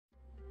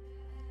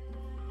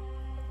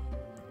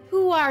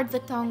You are the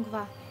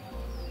Tongva.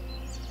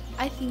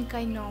 I think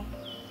I know.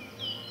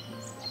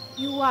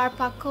 You are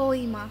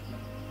Pacoima,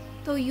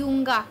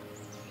 Tujunga,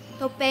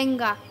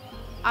 Topanga,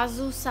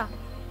 Azuza,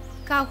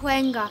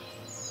 Cahuenga.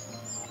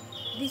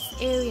 This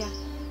area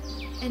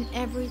and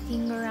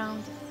everything around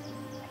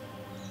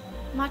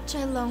it. Much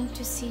I long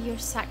to see your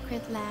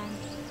sacred land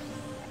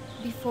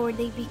before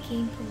they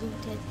became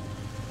polluted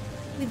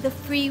with the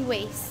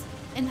freeways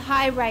and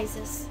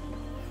high-rises.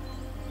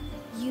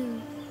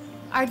 You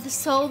are the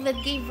soul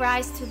that gave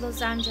rise to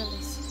Los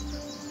Angeles.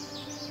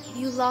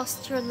 You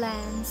lost your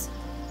lands,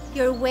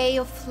 your way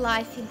of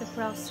life in the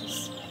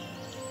process.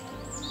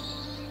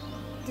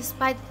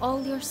 Despite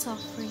all your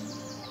suffering,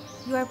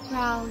 you are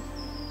proud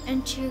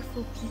and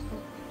cheerful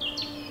people.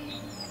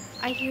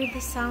 I hear the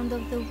sound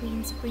of the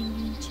winds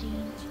bringing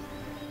change.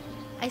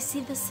 I see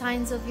the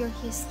signs of your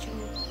history.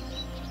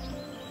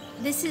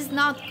 This is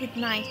not good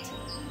night.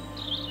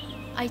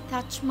 I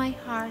touch my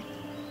heart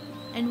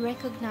and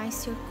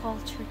recognize your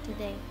culture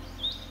today.